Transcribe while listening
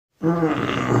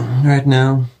Right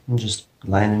now, I'm just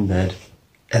lying in bed,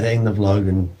 editing the vlog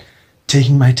and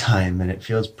taking my time, and it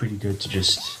feels pretty good to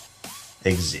just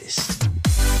exist.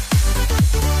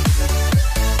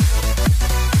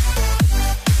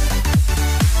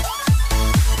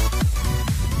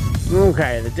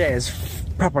 Okay, the day is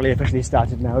properly officially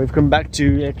started now. We've come back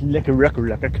to look. Oh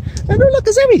no, look,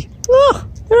 there's Emmy! Oh,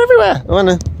 they're everywhere! I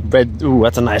wanna red. Ooh,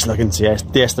 that's a nice looking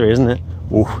DS3, isn't it?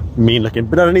 Ooh, mean looking,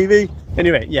 but not an EV.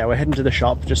 Anyway, yeah, we're heading to the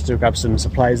shop just to grab some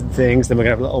supplies and things. Then we're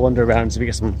gonna have a little wander around so we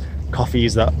get some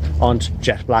coffees that aren't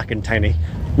jet black and tiny.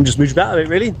 And just move about a bit,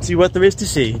 really, see what there is to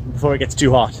see before it gets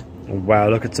too hot. Oh, wow,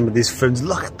 look at some of these phones.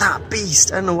 Look at that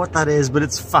beast! I don't know what that is, but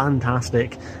it's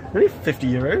fantastic. Only 50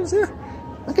 euros, yeah.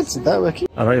 I can see that working.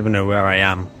 I don't even know where I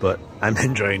am, but I'm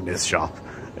enjoying this shop.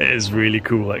 It is really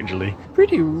cool, actually.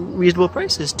 Pretty reasonable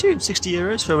prices too. 60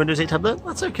 euros for a Windows 8 tablet.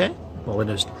 That's okay. Well,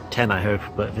 Windows 10, I hope.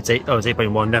 But if it's 8, oh, it's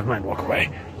 8.1. Never mind. Walk away.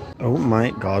 Oh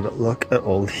my god! Look at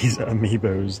all these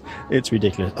amiibos. It's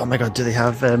ridiculous. Oh my god! Do they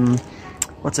have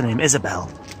what's her name? Isabel.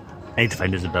 I need to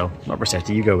find Isabel. Not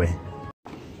Rossetti. You go away.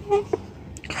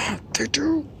 God, they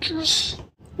do just.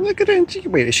 Look at her.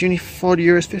 Wait, is she only 40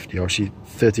 euros 50 or is she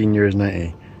 13 euros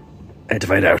 90? I had to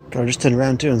find out. I just turned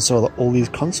around too and saw that all these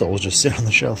consoles just sit on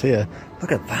the shelf here.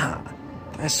 Look at that.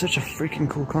 That's such a freaking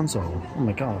cool console. Oh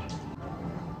my god.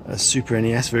 A Super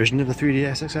NES version of the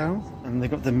 3DS XL. And they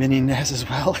got the Mini NES as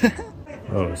well.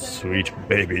 Oh, sweet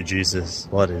baby Jesus.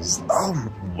 What is...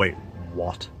 Oh, wait,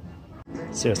 what?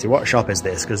 Seriously, what shop is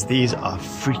this? Because these are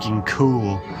freaking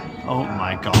cool. Oh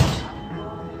my god.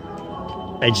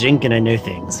 I drink and I know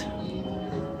things.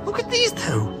 Look at these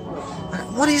though.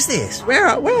 What is this? Where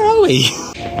are we?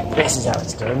 This is how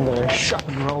it's done. The shop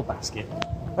and roll basket.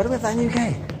 What about that in the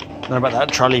UK? Not about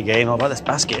that trolley game. What about this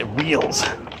basket of wheels?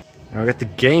 Now we got the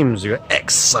games. We got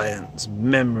X Science,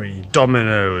 Memory,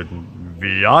 Domino, and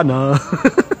Vienna.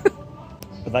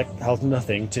 But that held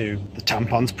nothing to the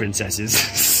tampons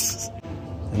princesses.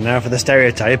 And now for the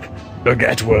stereotype: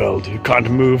 baguette world. You can't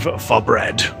move for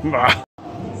bread.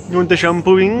 You want the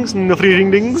shampooings and the free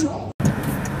ding dings?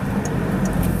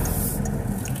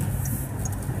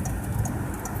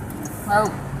 Well,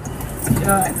 you're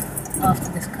right.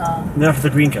 After this car. No, after the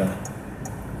green car.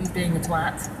 He's being a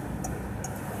twat.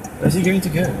 Where's he going to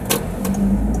go? You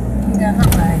go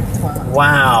that way, twat.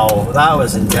 Wow, that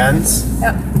was intense.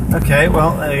 Yep. Okay,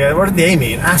 well, there you go. What did the A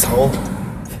mean? Asshole.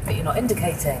 But you're not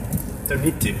indicating. Don't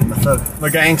need to. I'm a thug. I'm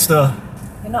a gangster.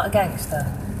 You're not a gangster.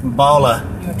 Baller.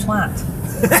 You're a twat.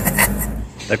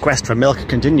 The quest for milk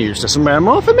continues to somewhere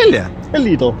more familiar. A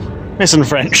Lidl. It's in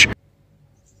French.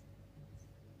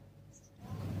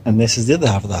 And this is the other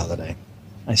half of the holiday.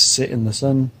 I sit in the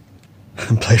sun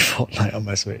and play Fortnite on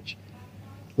my Switch.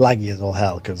 Laggy as all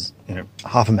hell because, you know,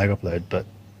 half a meg upload, but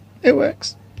it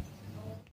works.